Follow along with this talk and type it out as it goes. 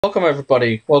Welcome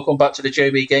everybody, welcome back to the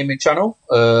JB Gaming channel.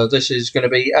 This is going to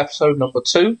be episode number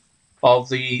 2 of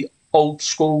the old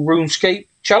school Runescape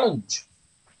challenge,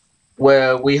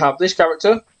 where we have this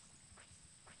character,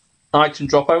 item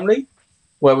drop only,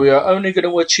 where we are only going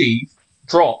to achieve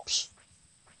drops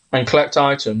and collect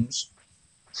items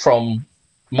from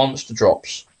monster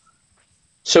drops.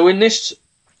 So in this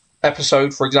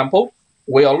episode, for example,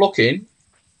 we are looking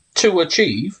to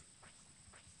achieve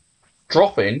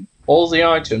dropping all the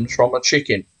items from a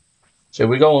chicken. So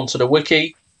we go onto the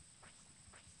wiki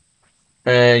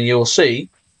and you'll see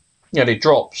it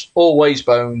drops always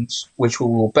bones, which we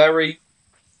will bury,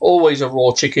 always a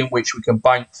raw chicken, which we can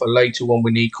bank for later when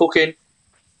we need cooking.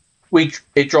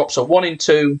 It drops a 1 in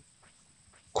 2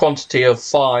 quantity of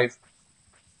 5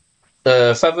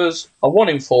 feathers, a 1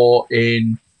 in 4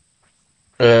 in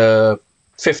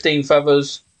 15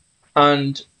 feathers,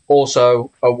 and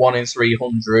also a 1 in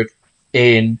 300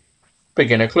 in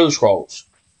beginner clue scrolls.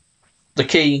 The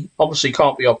key obviously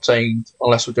can't be obtained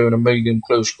unless we're doing a medium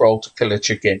clue scroll to kill a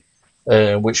chicken,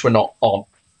 which we're not on.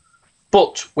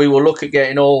 But we will look at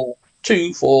getting all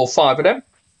 2, 4, 5 of them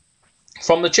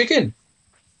from the chicken.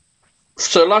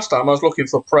 So last time I was looking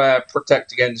for prayer,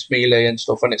 protect against melee and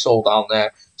stuff, and it's all down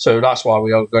there. So that's why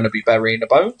we are going to be burying the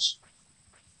bones.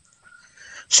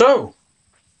 So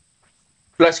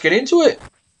let's get into it.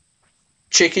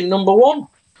 Chicken number 1.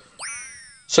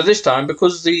 So this time,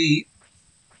 because the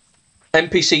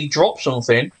NPC drops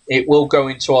something, it will go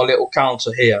into our little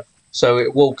counter here. So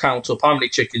it will count up how many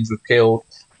chickens we've killed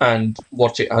and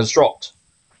what it has dropped.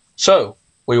 So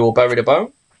we will bury the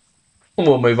bone and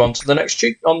we'll move on to the next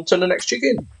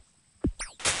chicken.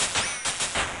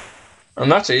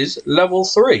 And that is level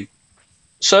 3.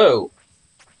 So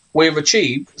we've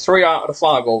achieved 3 out of the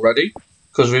 5 already,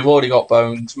 because we've already got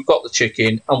bones, we've got the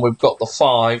chicken, and we've got the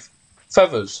 5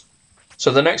 feathers. So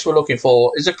the next we're looking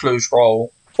for is a clue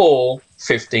scroll or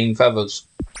 15 feathers.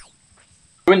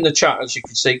 In the chat, as you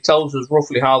can see, tells us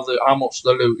roughly how much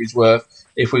the loot is worth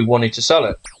if we wanted to sell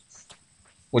it,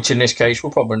 which in this case we're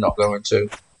probably not going to.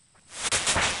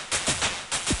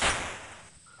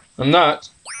 And that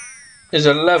is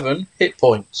 11 hit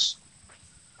points.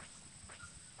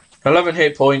 11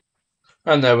 hit points,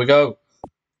 and there we go.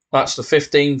 That's the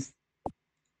 15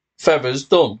 feathers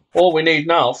done. All we need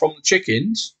now from the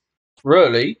chickens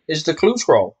really is the clue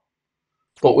scroll,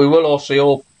 but we will also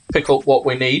all pick up what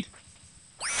we need.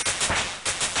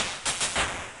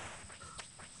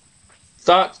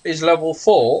 That is level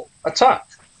 4 attack.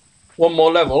 One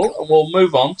more level and we'll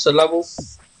move on to level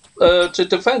to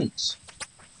defense,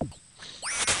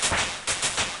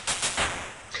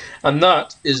 and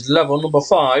that is level number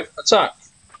 5 attack.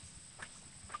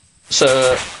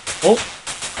 So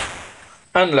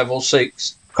and level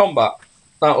 6 combat.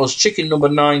 That was chicken number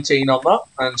 19 on that,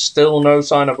 and still no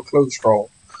sign of a clue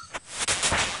scroll.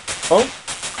 Oh,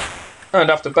 and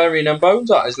after burying them bones,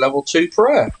 that is level 2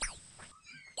 prayer.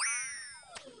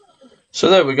 So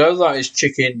there we go, that is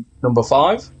chicken number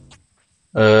 5.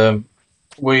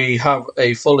 We have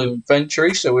a full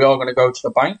inventory, so we are going to go to the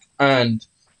bank and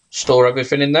store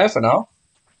everything in there for now.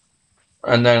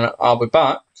 And then I'll be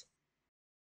back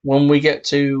when we get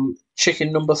to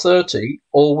chicken number 30,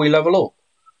 or we level up.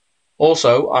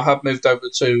 Also, I have moved over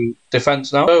to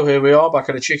defense now. So here we are back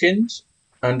at the chickens,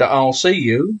 and I'll see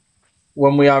you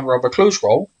when we either have a clue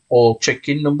scroll or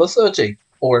chicken number 30,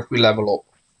 or if we level up.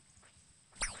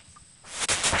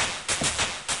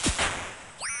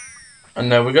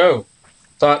 And there we go.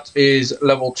 That is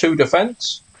level 2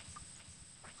 defense.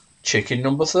 Chicken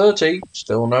number 30,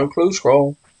 still no clue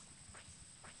scroll.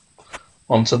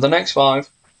 On to the next 5.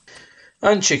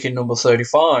 And chicken number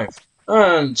 35.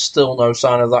 And still no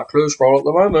sign of that clue scroll at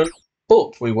the moment,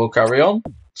 but we will carry on.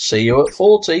 See you at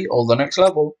 40 or the next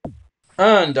level.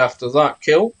 And after that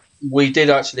kill, we did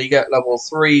actually get level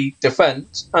 3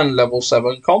 defense and level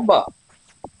 7 combat.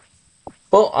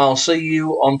 But I'll see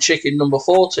you on chicken number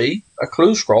 40, a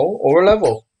clue scroll or a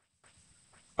level.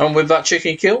 And with that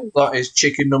chicken kill, that is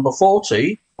chicken number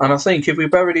 40. And I think if we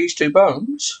bury these 2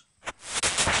 bones,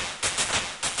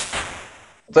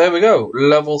 there we go,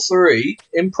 level 3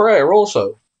 in prayer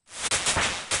also.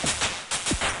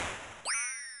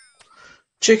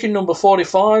 Chicken number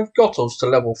 45 got us to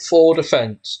level 4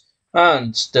 defense,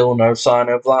 and still no sign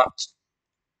of that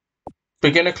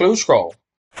beginner clue scroll.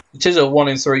 It is a 1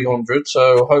 in 300,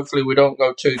 so hopefully we don't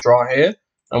go too dry here,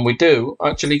 and we do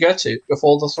actually get it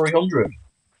before the 300.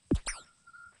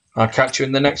 I'll catch you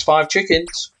in the next 5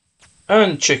 chickens.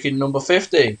 And chicken number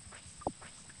 50.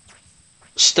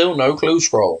 Still no clue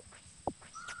scroll.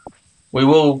 We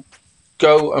will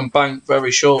go and bank very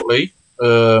shortly.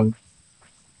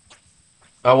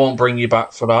 I won't bring you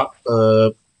back for that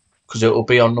because it will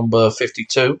be on number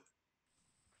 52.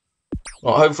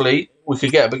 Well, hopefully we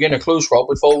could get a beginner clue scroll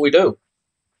before we do.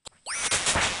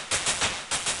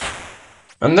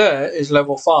 And there is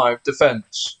level 5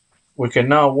 defense. We can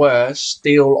now wear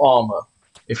steel armor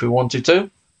if we wanted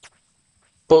to,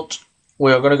 but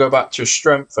we are going to go back to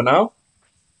strength for now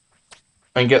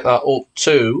and get that up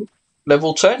to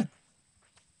level 10.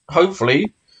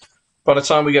 Hopefully by the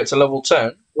time we get to level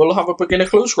 10 we'll have a beginner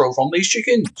clue scroll from these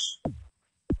chickens.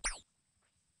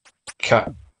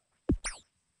 Cat.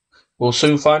 We'll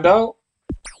soon find out.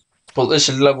 But this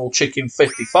is level chicken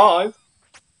 55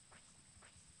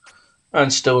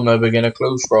 and still no beginner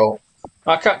clue scroll.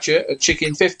 I'll catch you at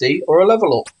chicken 50 or a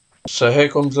level up. So here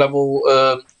comes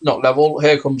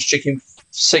here comes chicken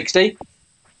 60.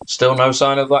 Still no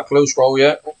sign of that clue scroll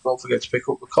yet. Oh, don't forget to pick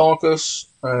up the carcass.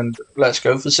 And let's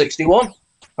go for 61.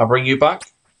 I'll bring you back.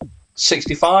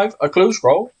 65, a clue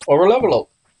scroll or a level up.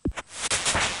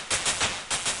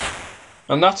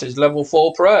 And that is level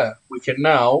 4 prayer. We can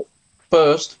now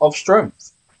burst of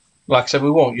strength. Like I said,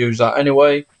 we won't use that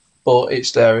anyway, but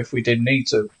it's there if we did need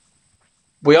to.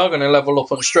 We are going to level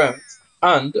up on strength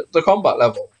and the combat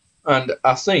level. And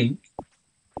I think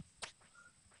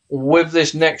with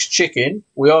this next chicken,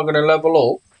 we are going to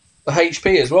level up the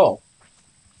HP as well.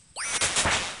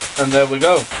 And there we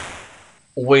go.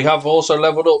 We have also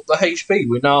leveled up the HP.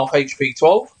 We're now HP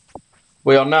 12.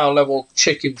 We are now level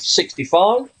chicken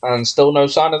 65 and still no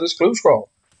sign of this clue scroll.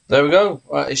 There we go.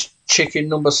 That is chicken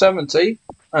number 70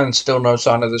 and still no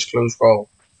sign of this clue scroll.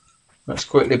 Let's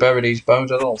quickly bury these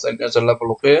bones. I don't think there's a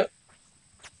level up here.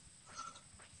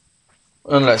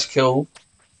 And let's kill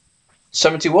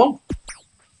 71.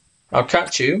 I'll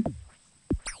catch you,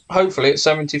 hopefully at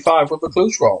 75 with a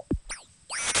clue scroll.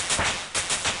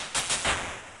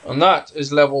 And that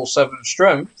is level 7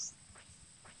 strength.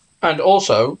 And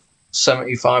also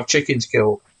 75 chickens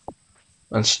killed.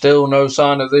 And still no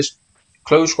sign of this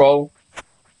clue scroll.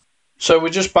 So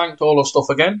we just banked all our stuff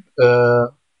again.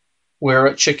 We're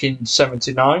at chicken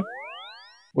 79.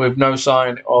 With no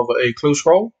sign of a clue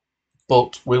scroll.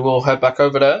 But we will head back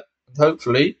over there and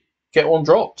hopefully get one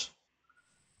dropped.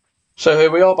 So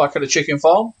here we are back at the chicken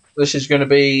farm. This is going to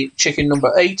be chicken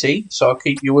number 80. So I'll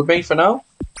keep you with me for now.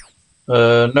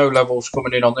 No levels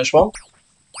coming in on this one.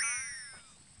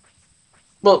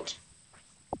 But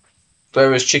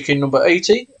there is chicken number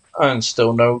 80 and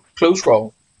still no clue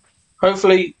scroll.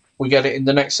 Hopefully we get it in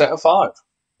the next set of 5.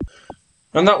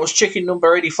 And that was chicken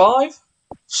number 85.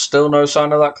 Still no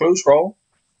sign of that clue scroll.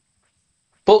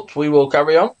 But we will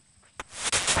carry on.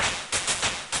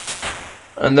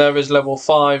 And there is level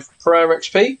 5 prayer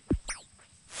XP.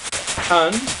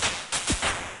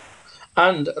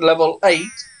 And level 8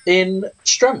 in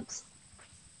strength.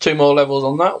 2 more levels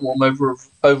on that. We'll move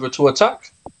over to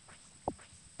attack.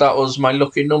 That was my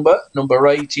lucky number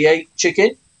 88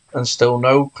 chicken. And still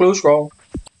no clue scroll.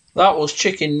 That was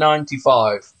chicken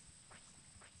 95.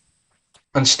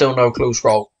 And still no clue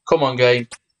scroll. Come on game.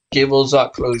 Give us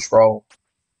that clue scroll.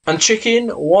 And chicken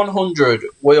 100.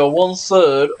 We are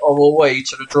 1/3 of our way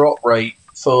to the drop rate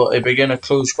for a beginner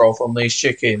clue scroll from these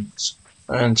chickens.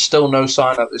 And still no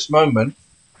sign at this moment.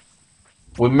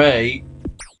 We may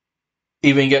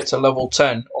even get to level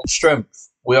 10 on strength.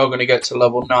 We are going to get to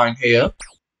level 9 here.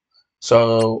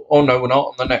 So, oh no, we're not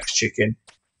on the next chicken.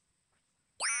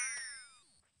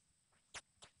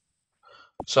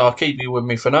 So I'll keep you with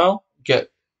me for now.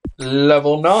 Get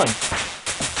level 9.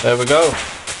 There we go.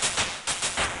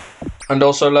 And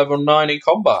also level 9 in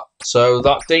combat. So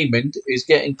that demon is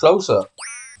getting closer.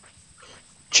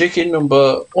 Chicken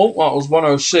number... Oh, that was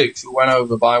 106. We went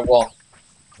over by 1.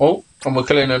 Oh, and we're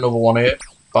killing another one here.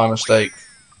 By mistake.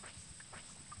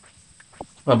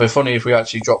 That'd be funny if we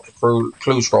actually dropped a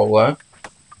clue scroll there.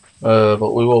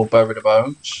 But we will bury the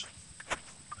bones.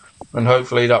 And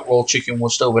hopefully that raw chicken will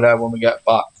still be there when we get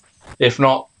back. If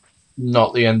not,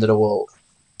 not the end of the world.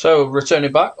 So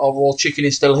returning back, our raw chicken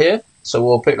is still here. So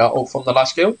we'll pick that up from the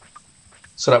last kill.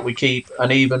 So that we keep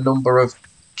an even number of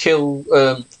kill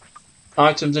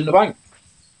items in the bank.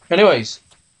 Anyways,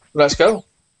 let's go.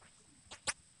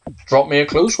 Drop me a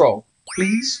clue scroll,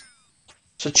 please.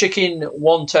 So chicken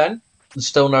 110. And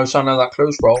still no sign of that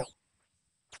clue scroll.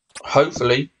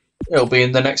 Hopefully, it'll be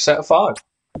in the next set of 5.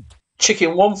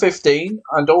 Chicken 115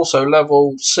 and also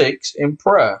level 6 in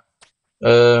prayer.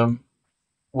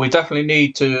 We definitely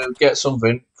need to get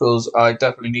something because I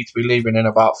definitely need to be leaving in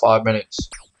about 5 minutes.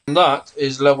 And that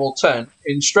is level 10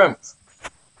 in strength.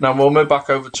 Now we'll move back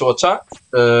over to attack.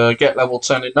 Get level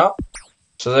 10 in that.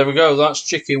 So there we go. That's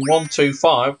chicken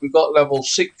 125. We've got level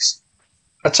 6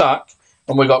 attack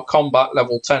and we got combat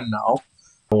level 10 now.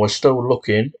 And we're still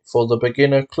looking for the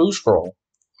beginner clue scroll.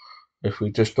 If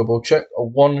we just double check, a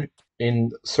 1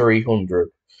 in 300.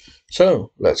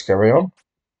 So let's carry on.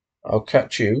 I'll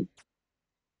catch you,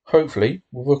 hopefully,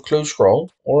 with a clue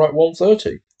scroll or at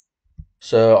 130.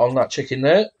 So on that chicken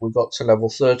there, we got to level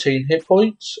 13 hit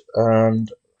points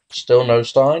and still no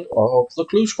sign of the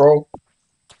clue scroll.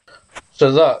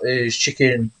 So that is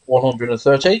chicken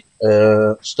 130.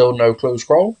 Still no clue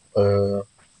scroll.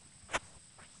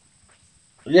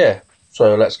 Yeah,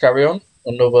 so let's carry on.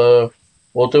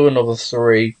 We'll do another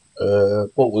 3,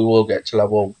 but we will get to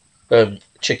level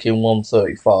chicken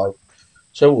 135.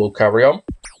 So we'll carry on.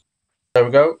 There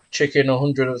we go, chicken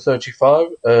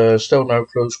 135. Still no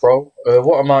clue scroll.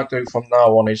 What I might do from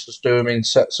now on is just do them in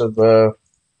sets of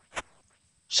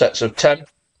 10.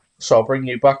 So I'll bring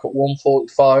you back at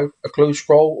 145, a clue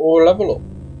scroll or a level up.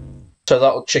 So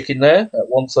that'll chicken there at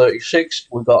 136.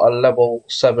 We've got a level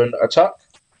 7 attack.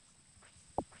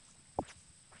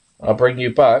 I'll bring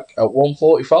you back at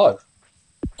 145.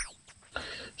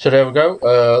 So there we go.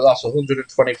 That's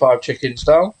 125 chickens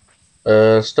down.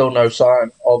 Still no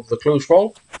sign of the clue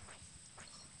scroll.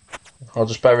 I'll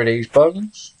just bury these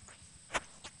bones.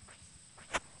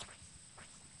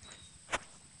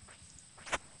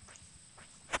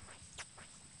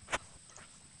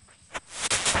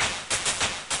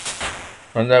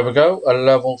 And there we go, a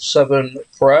level 7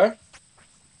 prayer.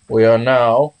 We are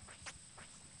now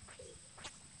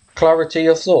Clarity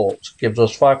of Thought, gives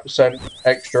us 5%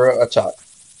 extra attack,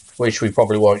 which we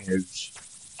probably won't use.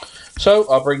 So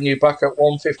I'll bring you back at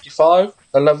 155,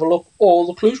 a level up or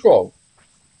the clue scroll.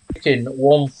 In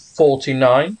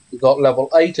 149, we got level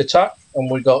 8 attack and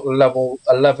we got level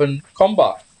 11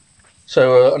 combat.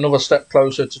 So another step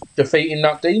closer to defeating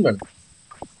that demon.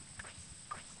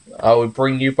 I will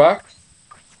bring you back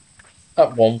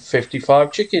at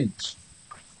 155 chickens.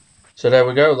 So there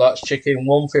we go, that's chicken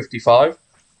 155.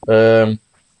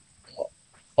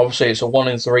 Obviously it's a 1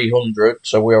 in 300,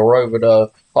 so we are over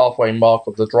the halfway mark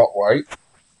of the drop rate.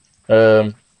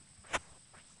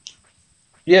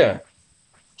 Yeah,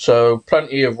 so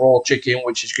plenty of raw chicken,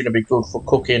 which is going to be good for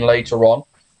cooking later on,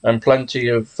 and plenty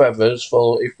of feathers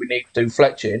for if we need to do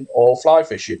fletching or fly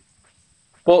fishing.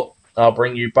 But I'll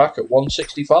bring you back at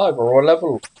 165 or a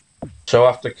level. So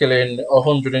after killing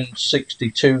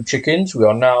 162 chickens, we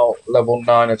are now level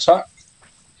 9 attack.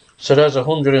 So there's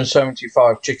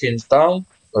 175 chickens down.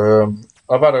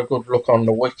 I've had a good look on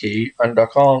the wiki, and I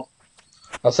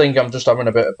think I'm just having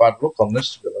a bit of bad luck on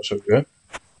this, to be honest with you.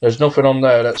 There's nothing on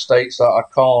there that states that I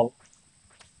can't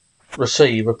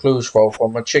receive a clue scroll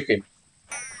from a chicken.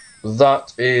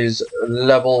 That is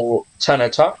level 10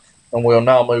 attack, and we'll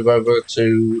now move over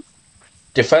to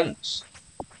defense.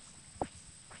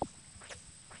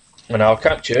 And I'll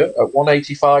catch you at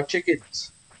 185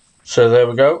 chickens. So there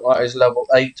we go, that is level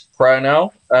 8 prayer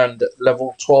now, and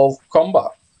level 12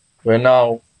 combat. We're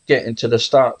now getting to the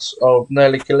stats of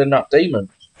nearly killing that demon.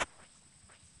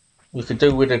 We could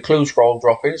do with a clue scroll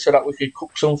dropping so that we could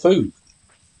cook some food.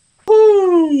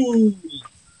 Woo!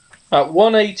 At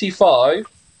 185,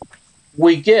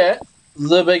 we get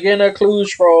the beginner clue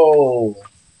scroll.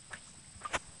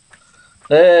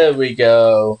 There we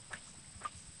go.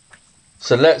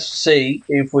 So let's see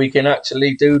if we can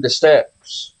actually do the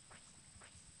steps.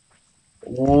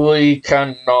 We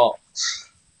cannot,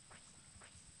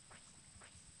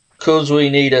 because we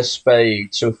need a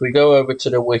spade. So if we go over to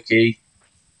the wiki,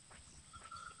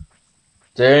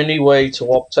 the only way to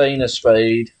obtain a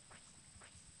spade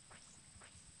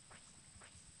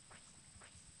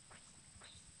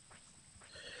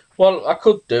well, I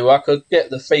could get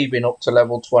the thieving up to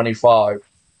level 25.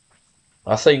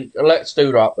 I think let's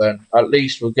do that then. At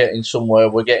least we're getting somewhere,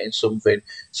 we're getting something.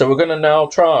 So we're going to now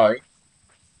try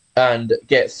and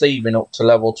get thieving up to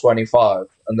level 25.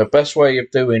 And the best way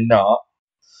of doing that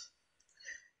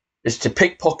is to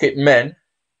pickpocket men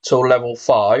till level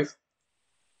 5.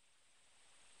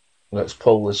 Let's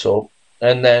pull this up.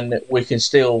 And then we can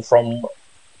steal from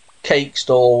cake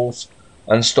stalls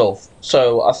and stuff.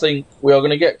 So I think we are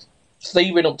going to get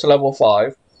thieving up to level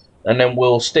 5. And then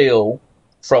we'll steal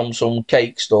from some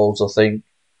cake stalls, I think.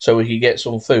 So we can get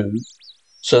some food.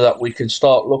 So that we can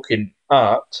start looking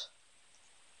at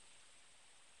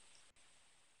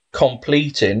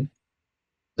completing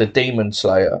the Demon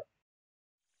Slayer.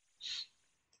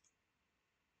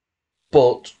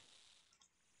 But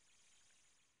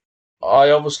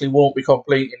I obviously won't be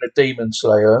completing the Demon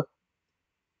Slayer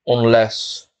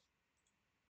unless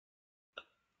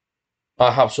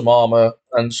I have some armor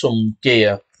and some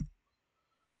gear.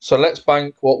 So let's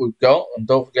bank what we've got, and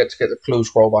don't forget to get the clue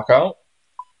scroll back out.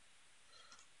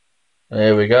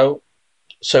 There we go.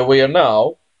 So we are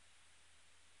now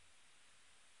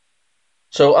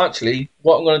So actually,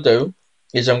 what I'm going to do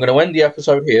is I'm going to end the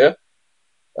episode here,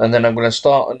 and then I'm going to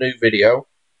start a new video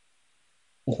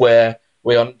where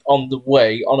we're on the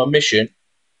way on a mission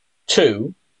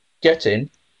to getting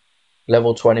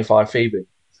level 25 Phoebe.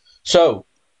 So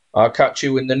I'll catch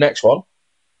you in the next one.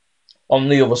 On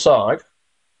the other side,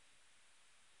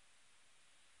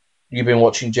 you've been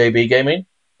watching JB Gaming.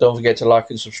 Don't forget to like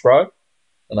and subscribe,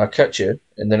 and I'll catch you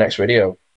in the next video.